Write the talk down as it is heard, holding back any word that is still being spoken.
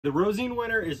The Rosine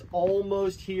winter is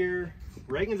almost here.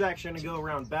 Reagan's actually gonna go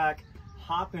around back,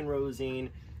 hop in Rosine.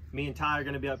 Me and Ty are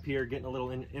gonna be up here getting a little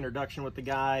introduction with the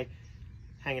guy,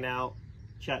 hanging out,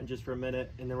 chatting just for a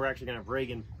minute, and then we're actually gonna have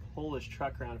Reagan pull his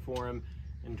truck around for him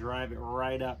and drive it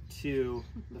right up to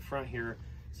the front here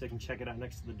so you can check it out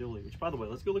next to the dually. Which, by the way,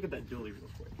 let's go look at that dually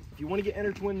real quick. If you want to get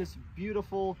entered to win this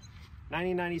beautiful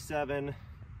 1997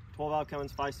 12-valve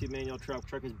Cummins 5-speed manual truck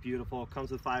is beautiful. Comes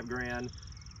with $5 grand.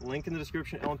 Link in the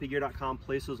description, lmpgear.com.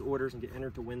 Place those orders and get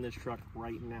entered to win this truck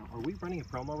right now. Are we running a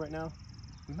promo right now?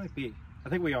 We might be. I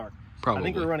think we are. Probably. I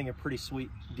think we're running a pretty sweet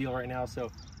deal right now.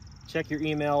 So check your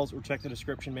emails or check the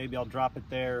description. Maybe I'll drop it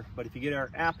there. But if you get our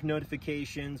app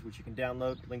notifications, which you can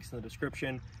download, links in the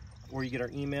description, or you get our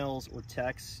emails or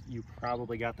texts, you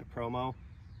probably got the promo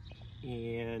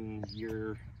and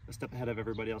you're a step ahead of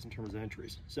everybody else in terms of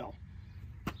entries. So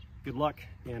good luck,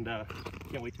 and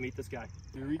can't wait to meet this guy.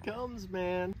 Here he comes,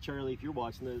 man. Charlie, if you're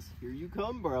watching this, here you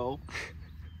come, bro.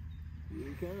 Here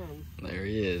he comes. There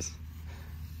he is.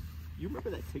 You remember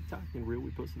that TikTok and reel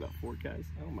we posted about Ford guys?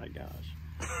 Oh my gosh.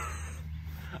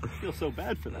 I feel so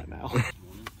bad for that now.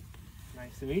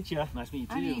 Nice to meet you. Nice to meet you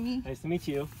too. I'm Amy. Nice to meet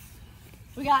you.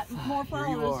 We got more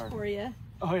followers for you.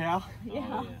 Oh yeah? Yeah.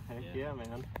 Oh, Heck yeah,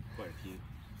 man. Quite a few.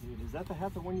 Dude, is that the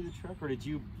hat that won you the truck, or did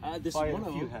you This buy is one a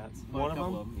of few them. hats? Bought One a of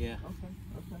couple them? Yeah.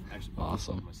 Okay. Actually,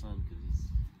 Awesome. my son, because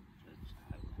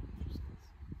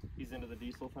He's into the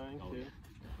diesel thing Oh, too? yeah.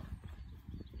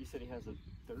 You said he has a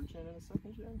 3rd gen and a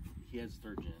 2nd gen? He has a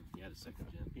 3rd gen. He had a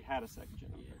 2nd gen. He had a 2nd gen.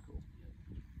 Okay, Yeah. cool.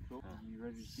 Cool. You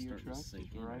ready to see your Starting to truck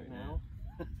sink in right right now?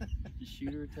 Just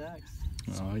shoot her a text.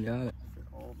 Oh, I got it.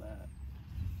 For all that.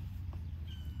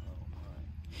 Oh my.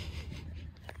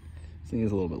 This thing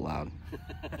is a little bit loud.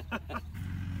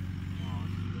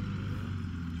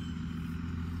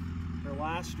 Her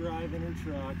last drive in her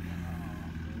truck.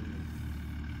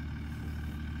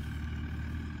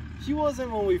 She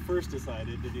wasn't when we first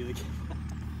decided to do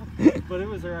the but it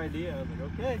was her idea. I was like,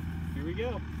 okay, here we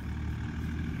go.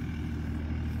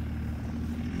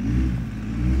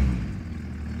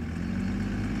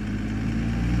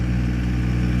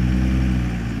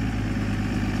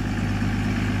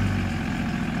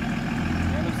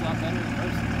 That looks a lot better in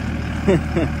person.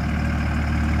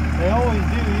 They always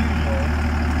do usually.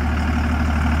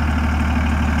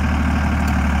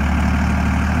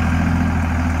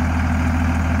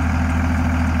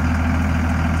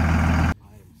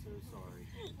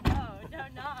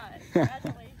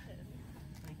 Congratulations.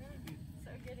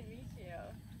 So good to meet you.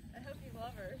 I hope you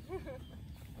love her.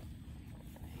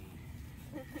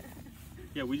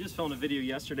 Yeah, we just filmed a video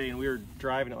yesterday and we were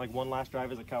driving it, like one last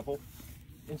drive as a couple.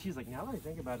 And she's like, now that I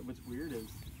think about it, what's weird is,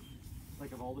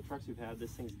 like, of all the trucks we've had,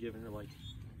 this thing's given her like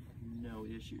no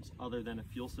issues other than a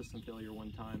fuel system failure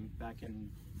one time back in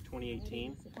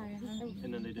 2018.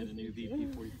 And then they did a new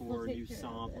VP44, new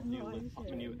sump, new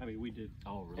I mean, we did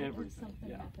everything.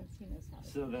 Yeah.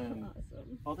 So then,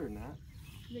 other than that,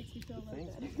 Makes me feel a lot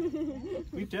better.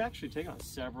 we've actually taken on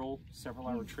several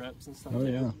hour trips and stuff. Oh,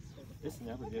 too. yeah. It's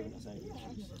never given us any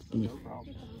issues. No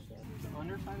problem. The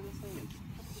underside of this thing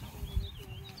is so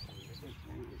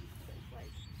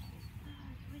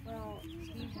Well, we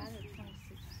had a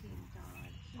 2016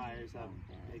 Dodge. tires have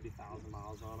maybe 1,000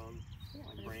 miles on them.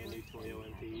 Like brand new Toyo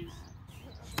MPs.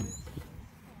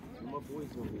 My boys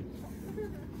want me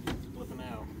to split them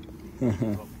out.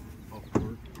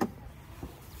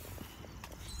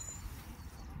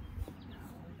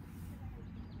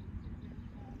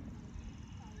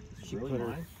 She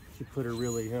put her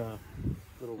really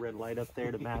little red light up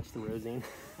there to match the Rosine.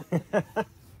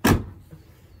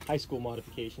 High school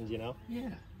modifications, you know? Yeah.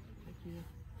 Heck yeah.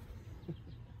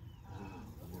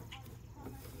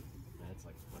 That's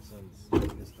like my son's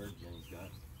his 3rd gen.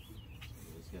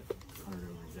 He's got 100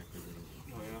 over exactly.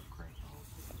 Oh yeah. Crap.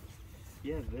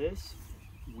 Yeah, this,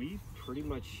 we pretty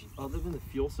much, other than the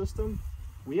fuel system,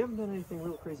 we haven't done anything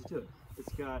real crazy to it.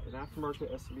 It's got an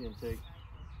aftermarket SCV intake.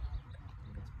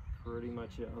 That's pretty much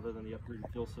it, other than the upgraded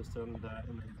fuel system. That,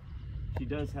 and then she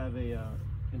does have a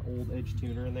an old edge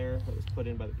tuner in there that was put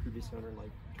in by the previous owner in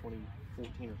like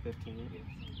 2014 or 15.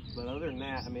 But other than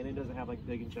that, I mean, it doesn't have like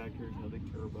big injectors, no big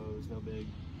turbos,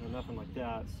 nothing like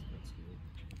that. That's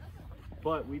good.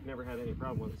 But we've never had any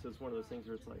problem with it. So it's one of those things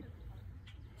where it's like,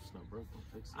 It's not broke. Don't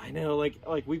fix it. I know, like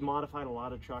we've modified a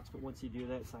lot of trucks, but once you do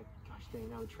that, it's like, gosh dang,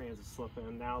 now the trans is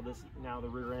slipping. Now the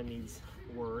rear end needs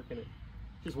work, and it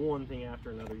just one thing after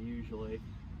another usually.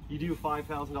 You do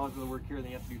 $5,000 worth of work here,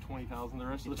 then you have to do $20,000 the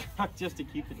rest of the truck just to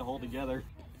keep it to hold together.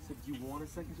 So do you want a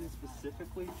 2nd gen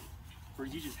specifically? Or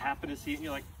you just happen to see it and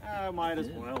you're like, I might as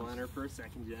well enter for a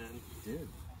 2nd gen? Dude,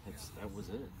 that was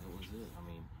it. I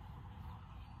mean,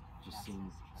 just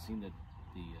seen that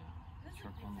the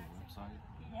truck on the website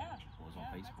was on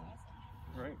Facebook.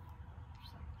 Right.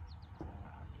 Just like,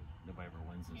 nobody ever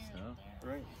wins this stuff.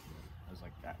 Right. I was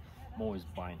like, I'm always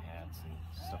buying hats and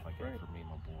stuff like that for me and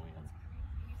my boy, and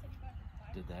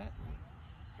did that, and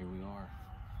here we are.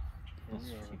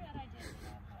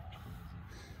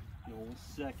 The old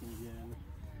second gen.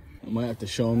 I might have to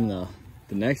show him the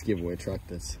next giveaway truck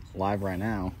that's live right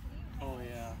now. Oh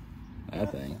yeah.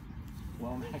 That thing.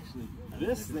 Well, I'm actually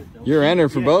This thing. You're entered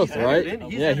for both, he's right? entered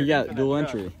in. He's Yeah, entered he in got for dual that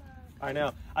truck. entry. I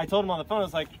know. I told him on the phone, I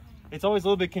was like, it's always a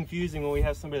little bit confusing when we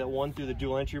have somebody that won through the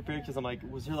dual entry period, because I'm like,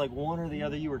 was there like one or the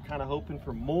other you were kind of hoping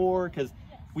for more? Because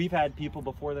we've had people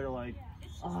before that are like,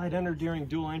 oh, I'd enter during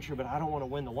dual entry, but I don't want to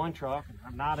win the one truck.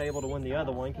 I'm not able to win the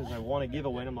other one because I want to give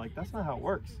away. And I'm like, that's not how it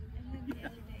works.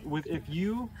 If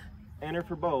you enter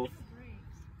for both,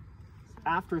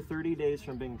 after 30 days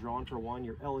from being drawn for one,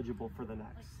 you're eligible for the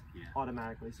next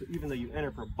automatically. So even though you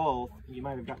enter for both, you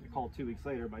might have gotten a call 2 weeks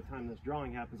later. By the time this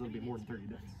drawing happens, it'll be more than 30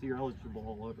 days. So you're eligible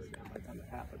all over again by the time that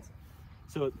happens.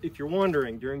 So if you're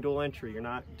wondering, during dual entry, you're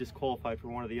not disqualified for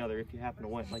one or the other if you happen to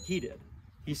win, like he did.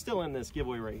 He's still in this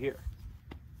giveaway right here.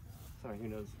 Sorry, who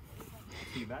knows?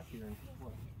 See you back here in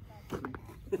what,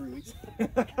 3 weeks?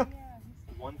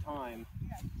 One time,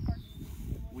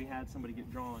 we had somebody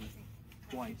get drawn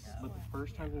twice, but the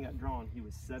first time he got drawn, he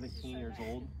was 17 years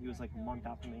old. He was like a month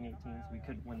out from being 18, so we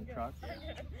couldn't win the truck.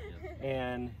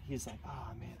 And he's like,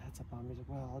 oh man, that's a bummer. He's like,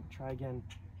 well, I'll try again,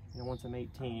 once I'm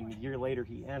 18. A year later,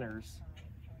 he enters.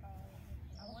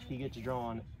 He gets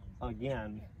drawn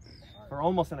again for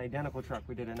almost an identical truck.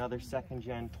 We did another second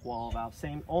gen 12 out,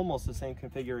 almost the same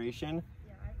configuration.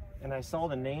 And I saw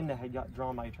the name that had got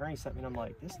drawn by attorney sent me, and I'm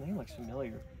like, this name looks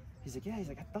familiar. He's like, yeah. He's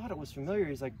like, I thought it was familiar.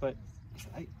 He's like, but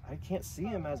I can't see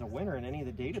him as a winner in any of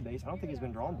the database. I don't think he's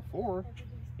been drawn before,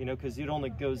 because it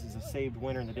only goes as a saved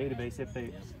winner in the database if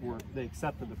they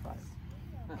accepted the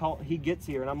prize. He gets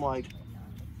here, and I'm like,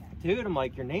 dude,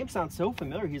 your name sounds so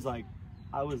familiar. He's like,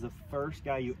 I was the first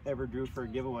guy you ever drew for a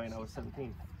giveaway, and I was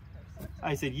 17.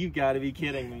 I said, you've got to be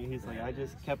kidding me. He's like, I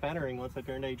just kept entering once I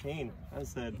turned 18. I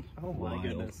said, oh my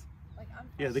goodness.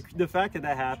 Yeah, the fact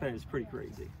that happened is pretty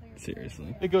crazy.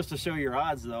 Seriously. It goes to show your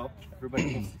odds, though.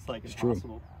 Everybody thinks it's like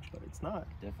impossible, but it's not.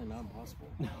 Definitely not impossible.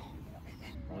 No.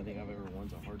 The only thing I've ever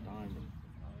won's a hard time.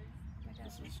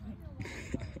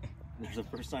 It's the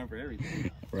first time for everything.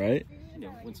 Right?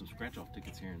 Win some scratch-off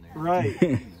tickets here and there. Right.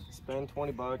 Spend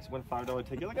 $20, win a $5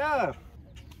 ticket. Like, ah.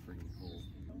 Freaking cool.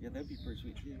 Yeah, that'd be pretty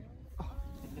sweet too.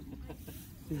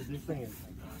 Dude, this thing is,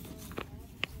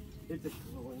 it's a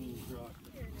clean truck.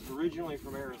 Originally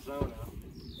from Arizona.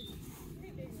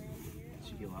 Did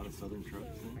you get a lot of southern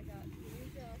trucks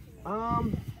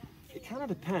then? It kind of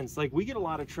depends. Like, we get a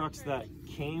lot of trucks that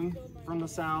came from the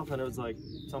south, and it was like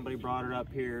somebody brought it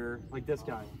up here. Like this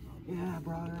guy. Yeah, I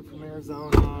brought it up from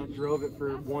Arizona, drove it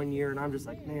for 1 year, and I'm just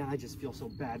like, man, I just feel so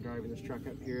bad driving this truck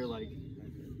up here, like,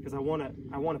 because I want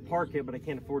to park it, but I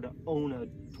can't afford to own a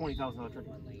 $20,000 truck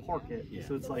and park it. Yeah.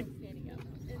 So it's like,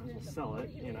 I'll sell it,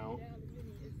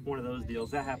 one of those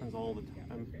deals. That happens all the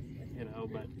time,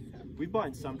 but we've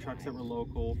bought some trucks that were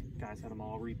local. Guys had them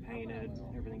all repainted,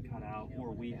 everything cut out,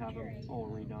 or we have them all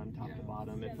redone top to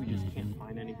bottom if we just can't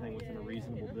find anything within a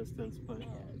reasonable distance. But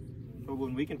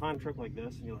when we can find a truck like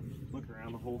this, and you look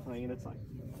around the whole thing, and it's like,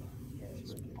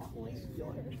 it's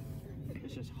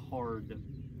just hard to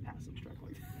pass a truck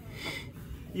like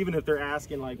that. Even if they're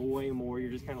asking like way more,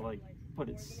 you're just kind of like, but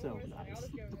it's so nice.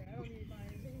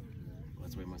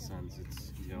 That's why my son's,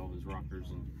 he's got all his rockers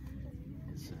and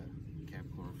his cab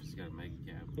corner. He's got a mega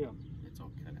cab. Yeah. It's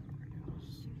all cut out right now.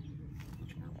 It's just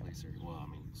looking to replace it. Well,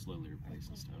 I mean, slowly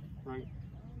replacing stuff. Right.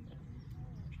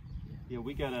 Yeah,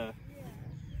 we got a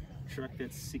truck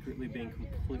that's secretly being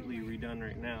completely redone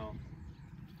right now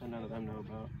that none of them know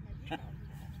about.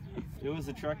 It was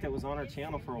a truck that was on our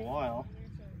channel for a while,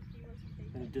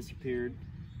 and it disappeared.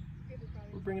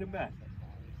 We're bringing it back,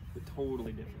 but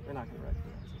totally different. They're not going to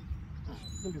recognize it.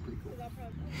 It's going to be pretty cool.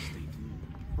 Stay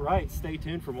tuned. Right, stay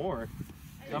tuned for more.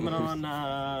 Coming on,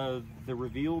 the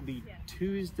reveal will be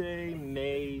Tuesday,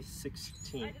 May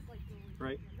 16th,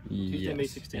 right? Tuesday, May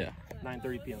 16th, yeah.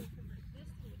 9:30 p.m.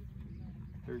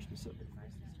 Very specific.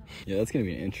 Yeah, that's going to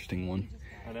be an interesting one.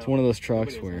 I know. It's one of those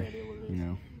trucks Nobody has where, any idea what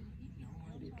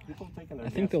it is. People taking their I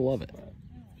think they'll love guesses, it.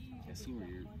 I see where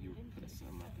you put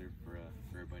something out there for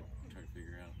everybody to try to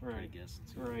figure out, Right. try to guess and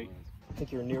see what it Right. was. I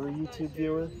think you're a newer YouTube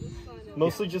viewer.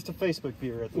 Mostly just a Facebook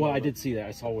viewer at the Well, I moment. did see that.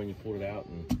 I saw when you pulled it out.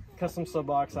 And Custom sub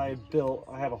box I built.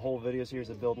 I have a whole video series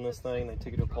of building this thing. They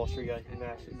took it to a upholstery guy who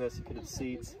matched it best. He fitted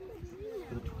seats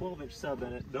with a 12-inch sub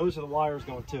in it. Those are the wires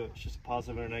going to it. It's just a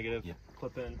positive and a negative Yeah.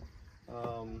 clip in.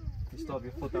 You still have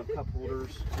your flip out cup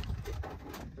holders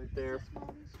right there.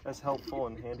 As helpful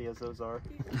and handy as those are.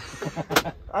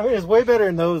 I mean, it's way better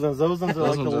than those ones. Those ones are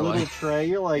like a little tray.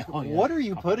 You're like, what are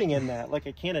you putting in that? Like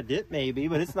a can of dip maybe,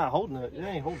 but it's not holding it. It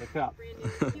ain't holding the cup.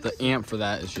 The amp for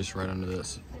that is just right under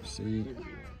this. See?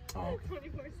 Oh.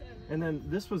 And then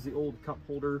this was the old cup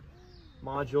holder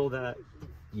module that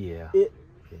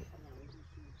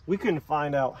we couldn't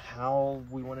find out how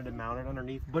we wanted to mount it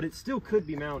underneath, but it still could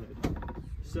be mounted.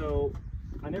 So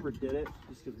I never did it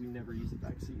just because we never used the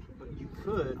back seat, but you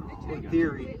could, in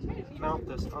theory, mount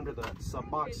this under the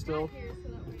sub box still,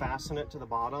 and fasten it to the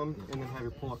bottom, and then have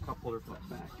your pull-up cup holder for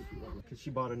the back if you want. Because she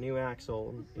bought a new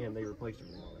axle and they replaced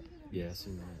everything on it. Yeah, I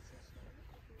seen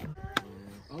that.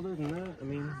 Other than that, I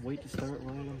mean, weight to start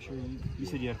light. I'm sure you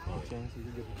said you had clocks in, so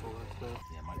you're good with all that stuff.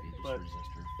 Yeah, it might be just But a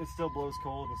resistor. it still blows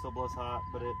cold and still blows hot,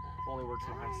 but it only works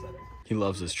in high setting. He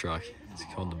loves this truck. It's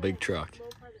called the big truck.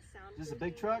 Is this a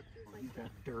big truck? He's got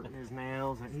dirt in his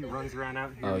nails and he runs around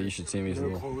out here. Oh, you should see me. He's a no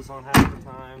little, clothes on half the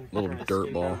time. little trying to dirt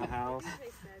escape ball. out of the house.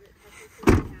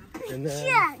 And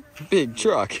then big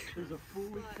truck. there's a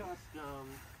fully custom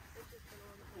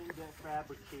in-depth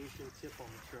fabrication tip on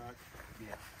the truck.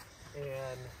 Yeah.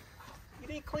 And you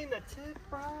didn't clean the tip,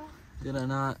 bro? Did I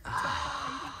not? You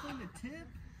didn't clean the tip?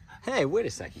 Hey, wait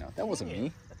a second. No, that wasn't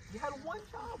me. You had one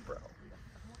job, bro.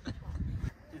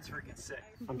 It's freaking sick.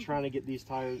 I'm trying to get these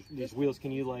tires, these wheels.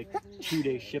 Can you like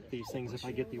 2-day ship these things if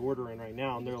I get the order in right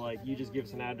now? And they're like, you just give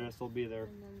us an address, they'll be there.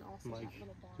 I'm like, you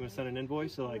want to send an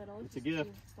invoice? They're like, it's a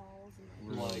gift.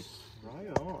 I'm like,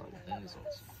 right on. That is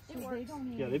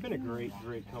awesome. Yeah, they've been a great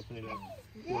company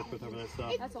to work with over that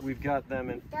stuff. We've got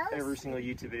them in every single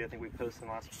YouTube video I think we've posted in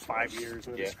the last 5 years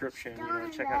in the description. You know,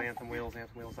 check out Anthem Wheels,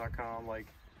 anthemwheels.com. Like,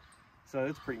 so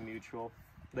it's pretty mutual.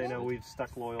 They know we've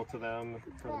stuck loyal to them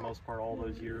for the most part all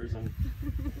those years, and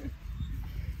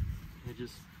they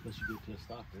just Unless you get to a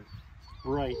stock,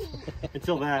 right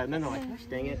until that, and then they're like, gosh,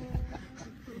 dang it.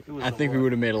 I think we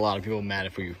would have made a lot of people mad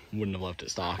if we wouldn't have left it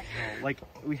stock. No, like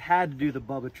we had to do the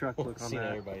Bubba truck look on See, that.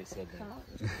 everybody said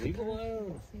that. Leave it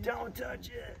alone. Don't touch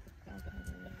it.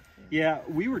 Yeah,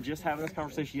 we were just having this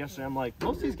conversation yesterday. I'm like,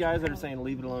 most of these guys that are saying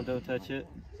leave it alone, don't touch it,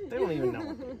 they don't even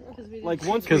know. Like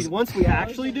once we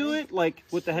actually do it, like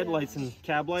with the headlights and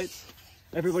cab lights,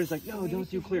 everybody's like, no, don't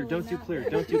do clear, don't do clear,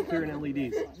 don't do clear in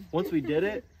LEDs. Once we did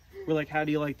it, we're like, how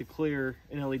do you like the clear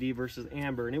in LED versus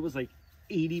amber? And it was like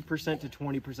 80% to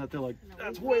 20%. They're like,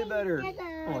 that's way better.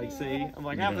 I'm like, see, I'm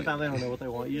like, half the time they don't know what they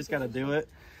want. You just got to do it.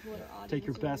 Take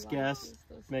your best guess,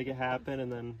 make it happen, and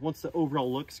then once the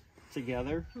overall looks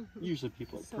together, usually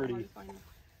people are pretty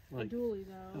like, oh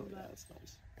yeah, that's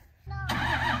nice.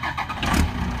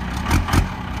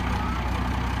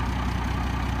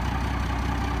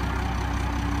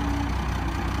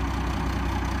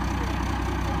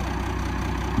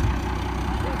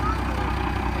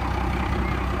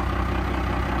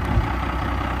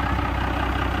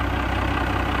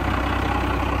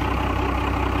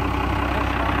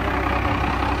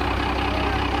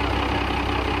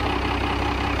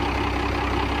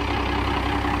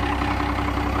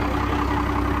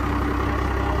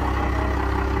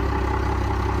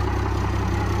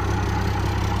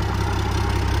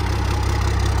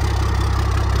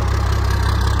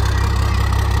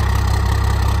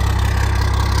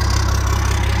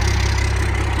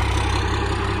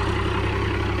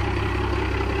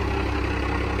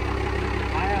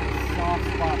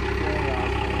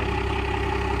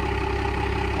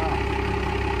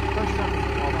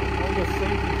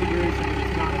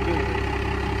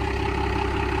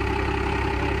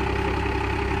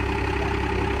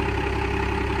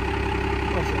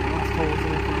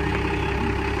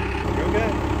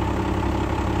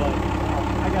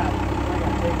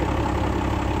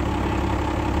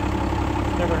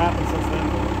 Never happened since then.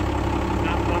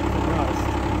 Not for rust.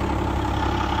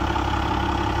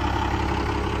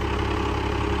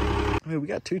 I mean, we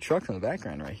got 2 trucks in the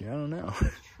background right here. I don't know.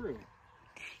 That's true.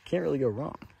 Can't really go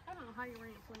wrong. I don't know how you ran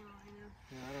a flame right now.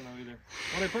 Yeah, I don't know either.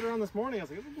 When I put her on this morning, I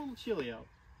was like, it's a little chilly out.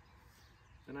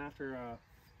 Then after a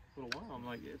little while, I'm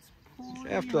like, it's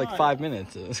pretty After like hot. 5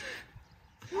 minutes.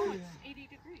 Oh, it's 80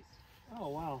 degrees. Oh,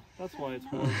 wow. That's why it's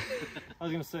warm. I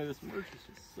was going to say, this merch is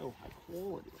just so high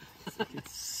quality.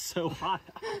 It's so hot.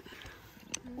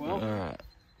 Well, Alright.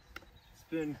 it's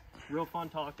been real fun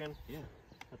talking. Yeah.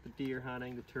 About the deer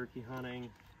hunting, the turkey hunting,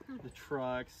 the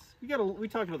trucks. We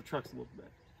talked about the trucks a little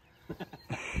bit.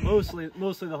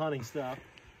 mostly the hunting stuff.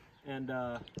 And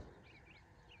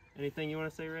anything you want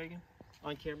to say, Reagan?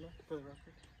 On camera for the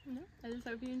record? No, I just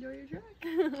hope you enjoy your truck.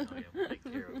 Oh, yeah, we'll take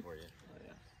care of it for you. Oh,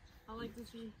 yeah. I like to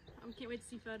see, I can't wait to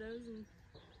see photos and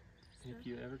if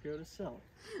you ever go to sell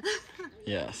it,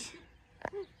 Yes.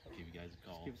 I'll give you guys a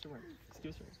call. give us a ring. Just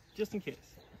give us a ring. Just in case.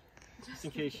 Just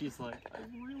in case she's like, I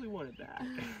really wanted that,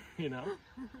 you know?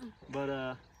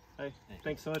 But, hey,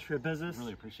 thanks so much for your business.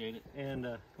 Really appreciate it. And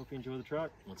hope you enjoy the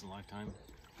truck. Once a lifetime.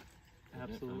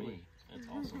 Absolutely. For me. That's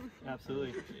awesome. Absolutely.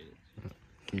 Really appreciate it.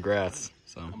 Congrats.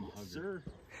 So. I'm a hugger. Sir,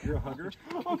 you're a hugger?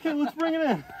 Okay, let's bring it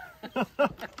in.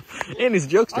 And he's a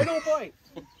jokester. I don't bite.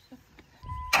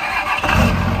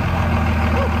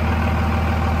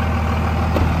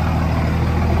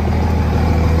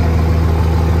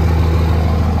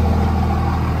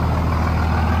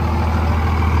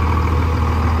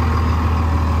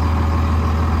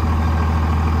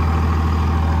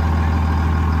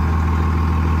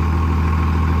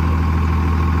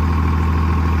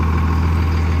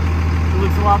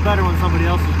 A lot better when somebody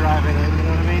else is driving it, you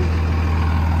know what I mean?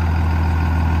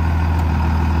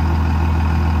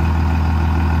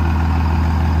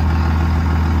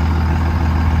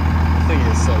 I think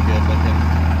it's so good looking.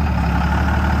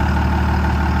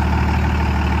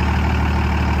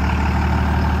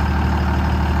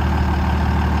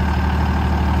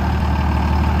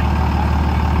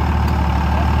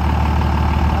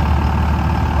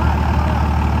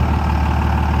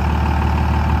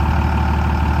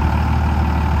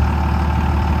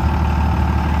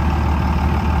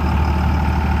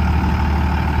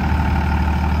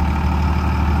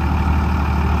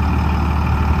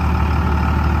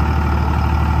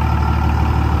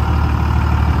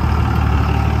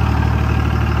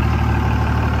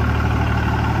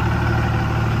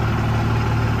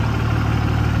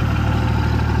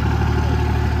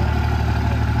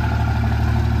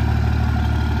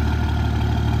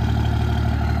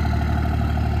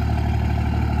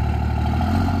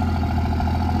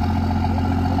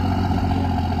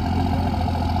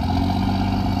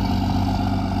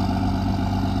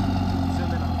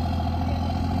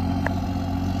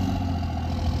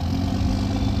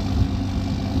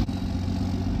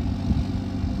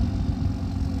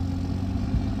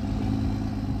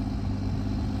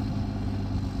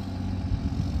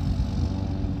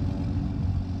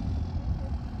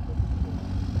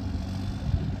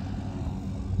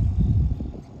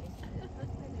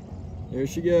 There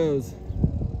she goes.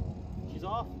 She's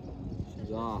off.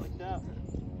 She's off. Like that.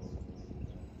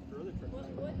 Her other truck.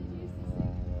 What did you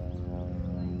say?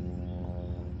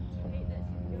 I hate that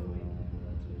she's going.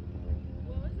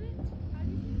 What was it? How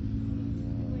did you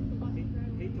like to watch her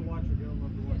drive? Hate to watch her go,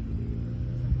 love to watch her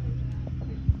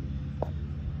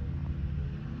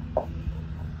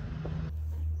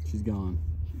do. She's gone.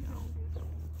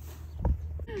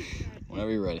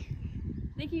 Whenever you're ready.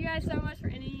 Thank you guys so much for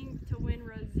ending to win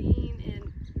Rosine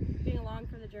and being along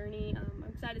for the journey. I'm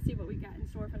excited to see what we got in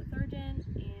store for the third gen,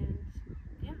 and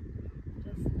yeah,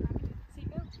 just happy to see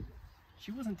it go.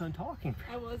 She wasn't done talking.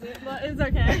 I wasn't, but it's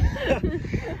okay.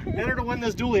 Enter to win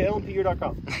this dually at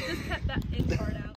lmpgear.com. Just cut that in part.